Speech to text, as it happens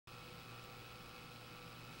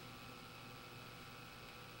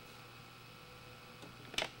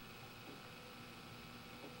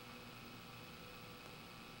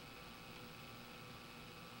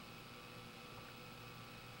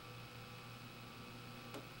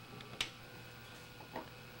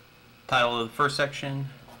Title of the first section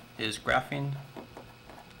is Graphing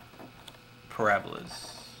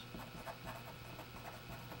Parabolas.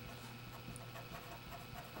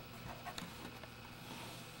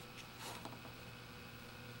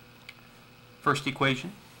 First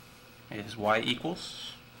equation is y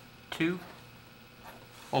equals 2,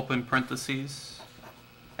 open parentheses,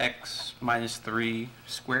 x minus 3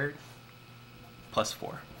 squared plus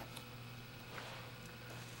 4.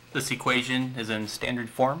 This equation is in standard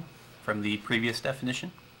form from the previous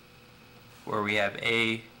definition, where we have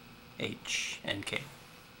a, h, and k.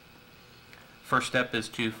 First step is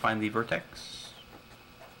to find the vertex.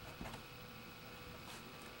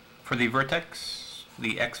 For the vertex,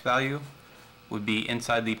 the x value would be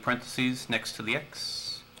inside the parentheses next to the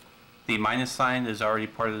x. The minus sign is already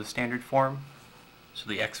part of the standard form, so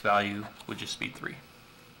the x value would just be 3.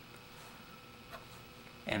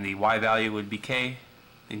 And the y value would be k,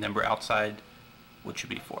 the number outside, which should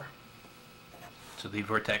be 4. So the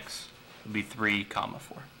vertex would be 3, 4.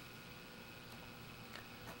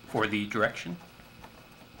 For the direction,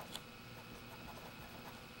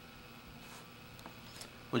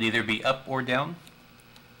 would either be up or down,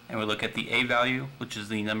 and we look at the a value, which is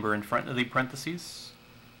the number in front of the parentheses.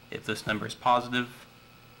 If this number is positive,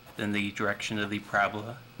 then the direction of the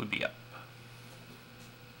parabola would be up.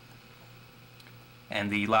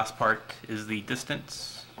 And the last part is the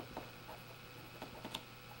distance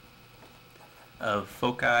of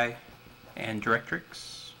foci and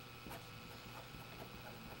directrix.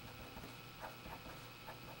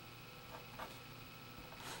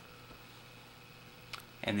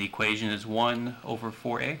 And the equation is 1 over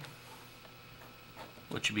 4a,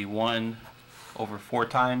 which would be 1 over 4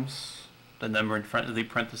 times the number in front of the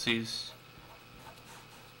parentheses,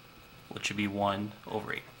 which would be 1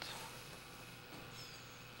 over 8.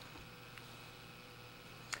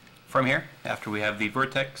 From here, after we have the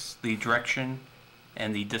vertex, the direction,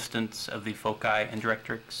 and the distance of the foci and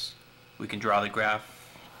directrix, we can draw the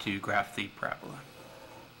graph to graph the parabola.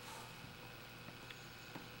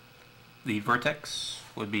 The vertex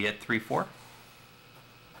would be at 3, 4.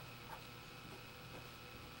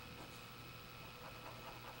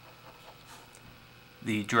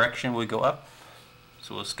 The direction would go up,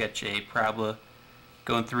 so we'll sketch a parabola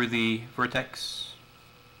going through the vertex,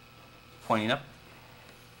 pointing up.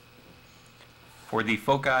 For the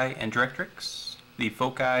foci and directrix, the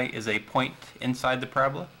foci is a point inside the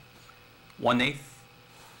parabola. 1/8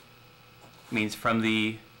 means from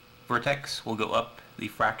the vertex we'll go up the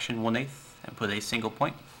fraction 1/8 and put a single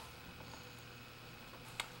point.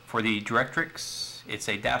 For the directrix, it's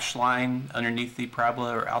a dashed line underneath the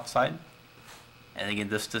parabola or outside. And again,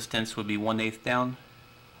 this distance would be 1/8 down.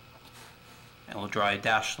 And we'll draw a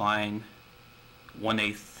dashed line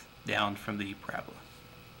 1/8 down from the parabola.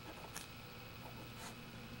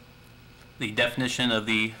 The definition of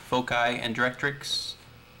the foci and directrix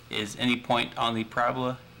is any point on the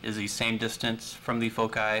parabola is the same distance from the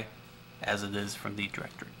foci as it is from the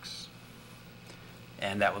directrix.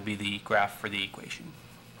 And that would be the graph for the equation.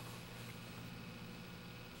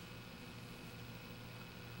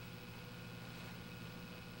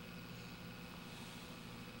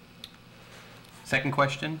 Second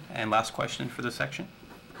question and last question for this section.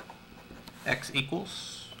 X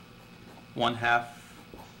equals 1/2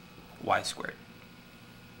 y squared.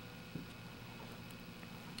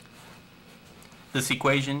 This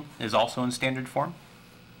equation is also in standard form.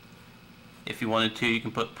 If you wanted to, you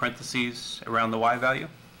can put parentheses around the y value.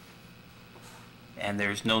 And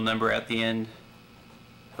there's no number at the end,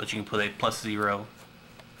 but you can put a +0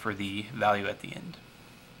 for the value at the end.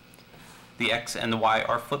 The x and the y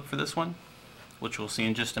are flipped for this one, which we'll see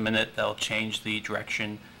in just a minute. That'll change the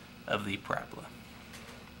direction of the parabola.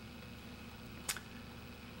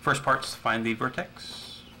 First part's to find the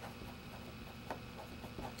vertex.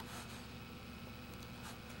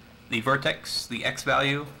 The vertex, the x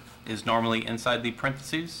value, is normally inside the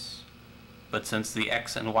parentheses, but since the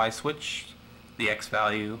x and y switched, the x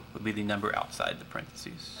value would be the number outside the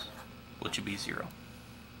parentheses, which would be 0.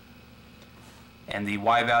 And the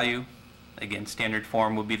y value, again, standard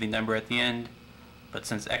form would be the number at the end, but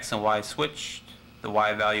since x and y switched, the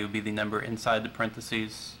y value would be the number inside the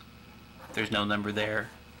parentheses. If there's no number there,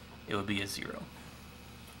 it would be a 0.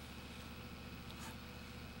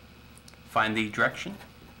 Find the direction.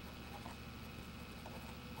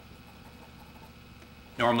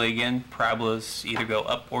 Normally, again, parabolas either go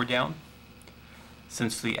up or down.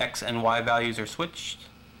 Since the x and y values are switched,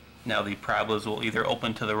 now the parabolas will either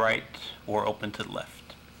open to the right or open to the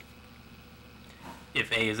left.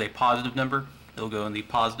 If a is a positive number, it'll go in the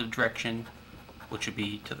positive direction, which would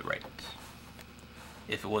be to the right.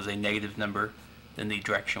 If it was a negative number, then the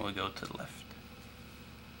direction would go to the left.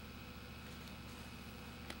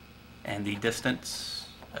 And the distance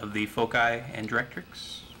of the foci and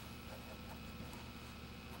directrix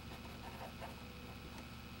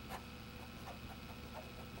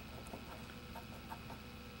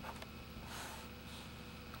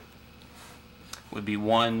would be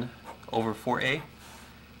 1 over 4a.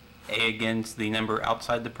 A again is the number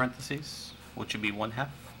outside the parentheses, which would be 1/2.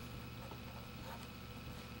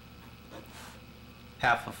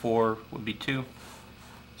 Half of 4 would be 2,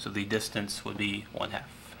 so the distance would be 1/2.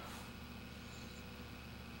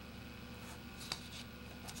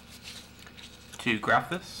 To graph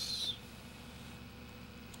this,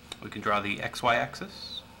 we can draw the xy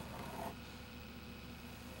axis.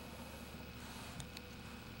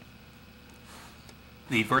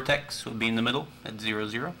 The vertex would be in the middle at 0,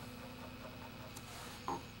 0.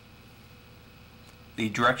 The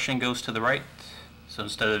direction goes to the right, so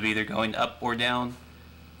instead of either going up or down,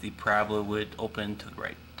 the parabola would open to the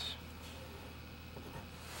right.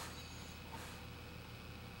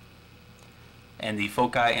 And the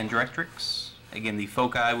foci and directrix, again the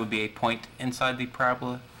foci would be a point inside the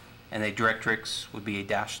parabola, and a directrix would be a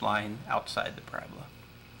dashed line outside the parabola.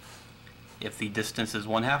 If the distance is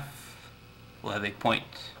 1/2, we'll have a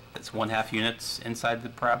point that's 1/2 units inside the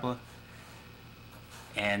parabola,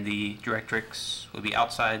 and the directrix would be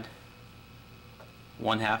outside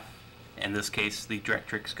 1/2. In this case, the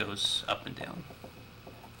directrix goes up and down.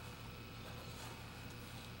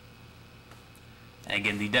 And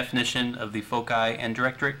again, the definition of the foci and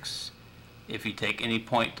directrix, if you take any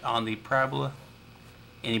point on the parabola,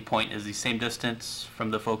 any point is the same distance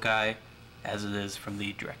from the foci as it is from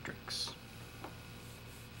the directrix.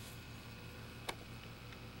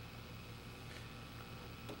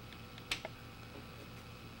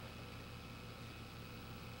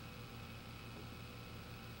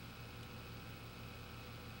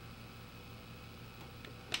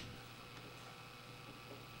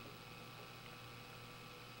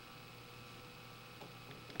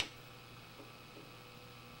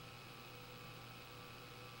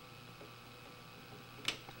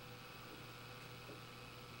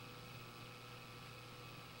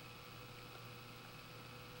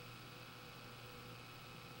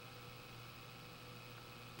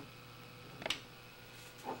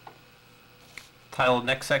 Title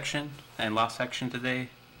next section and last section today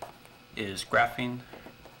is graphing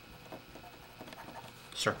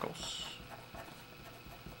circles.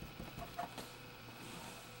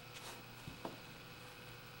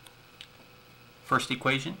 First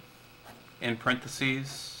equation, in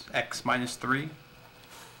parentheses, x minus 3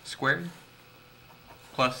 squared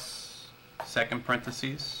plus second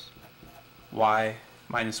parentheses, y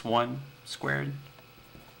minus 1 squared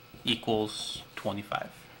equals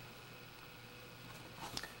 25.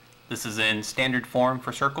 This is in standard form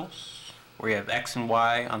for circles, where you have x and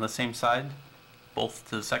y on the same side, both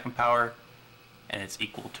to the second power, and it's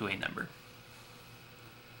equal to a number.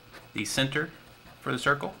 The center for the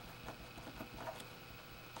circle,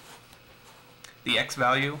 the x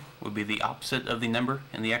value would be the opposite of the number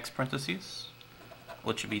in the x parentheses,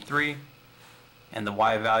 which would be 3, and the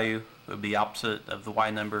y value would be opposite of the y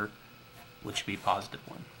number, which would be positive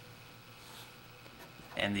 1.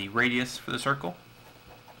 And the radius for the circle,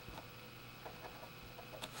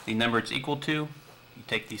 the number it's equal to, you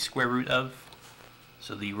take the square root of,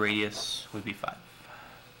 so the radius would be 5.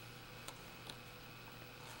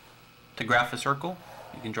 To graph a circle,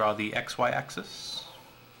 you can draw the xy axis.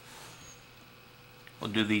 We'll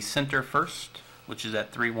do the center first, which is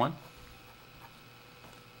at 3, 1.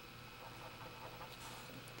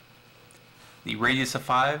 The radius of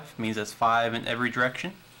 5 means that's 5 in every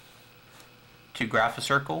direction. To graph a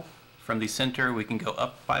circle, from the center we can go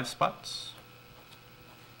up 5 spots.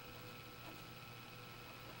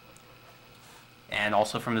 And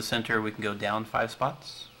also from the center we can go down 5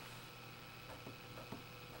 spots.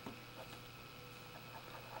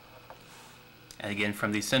 And again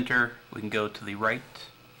from the center we can go to the right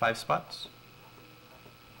 5 spots.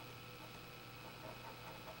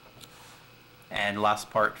 And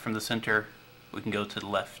last part from the center we can go to the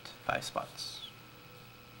left 5 spots.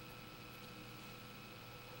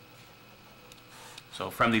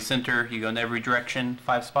 So from the center you go in every direction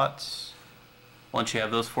 5 spots. Once you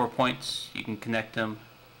have those 4 points, you can connect them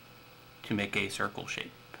to make a circle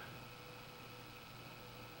shape.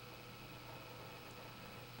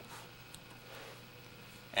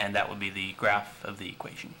 And that would be the graph of the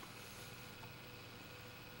equation.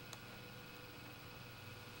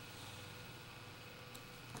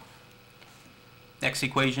 Next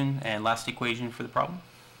equation and last equation for the problem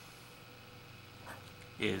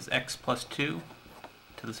is x plus 2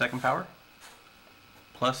 to the second power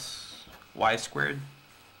plus y squared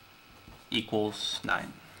equals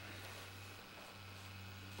 9.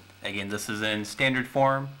 Again, this is in standard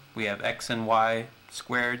form. We have x and y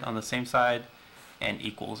squared on the same side and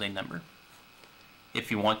equals a number.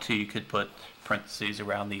 If you want to, you could put parentheses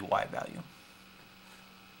around the y value.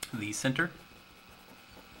 The center.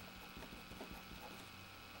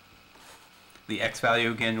 The x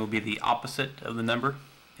value again will be the opposite of the number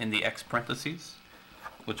in the x parentheses,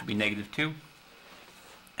 which would be -2.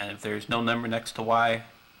 And if there's no number next to y,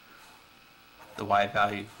 the y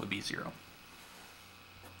value would be 0.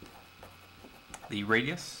 The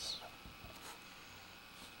radius,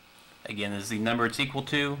 again, is the number it's equal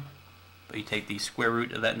to, but you take the square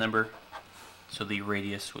root of that number, so the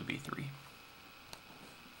radius would be 3.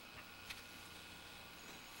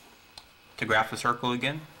 To graph a circle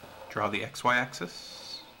again, draw the xy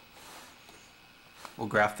axis. We'll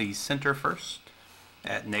graph the center first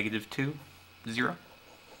at -2, 0.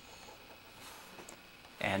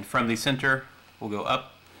 And from the center, we'll go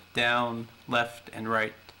up, down, left, and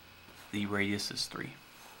right. The radius is 3.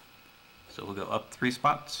 So we'll go up 3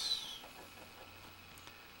 spots,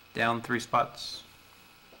 down 3 spots,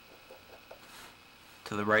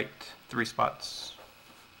 to the right 3 spots,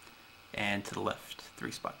 and to the left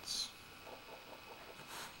 3 spots.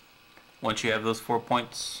 Once you have those 4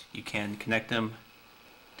 points, you can connect them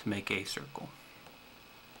to make a circle.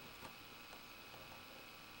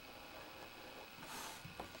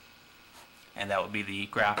 And that would be the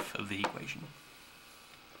graph of the equation.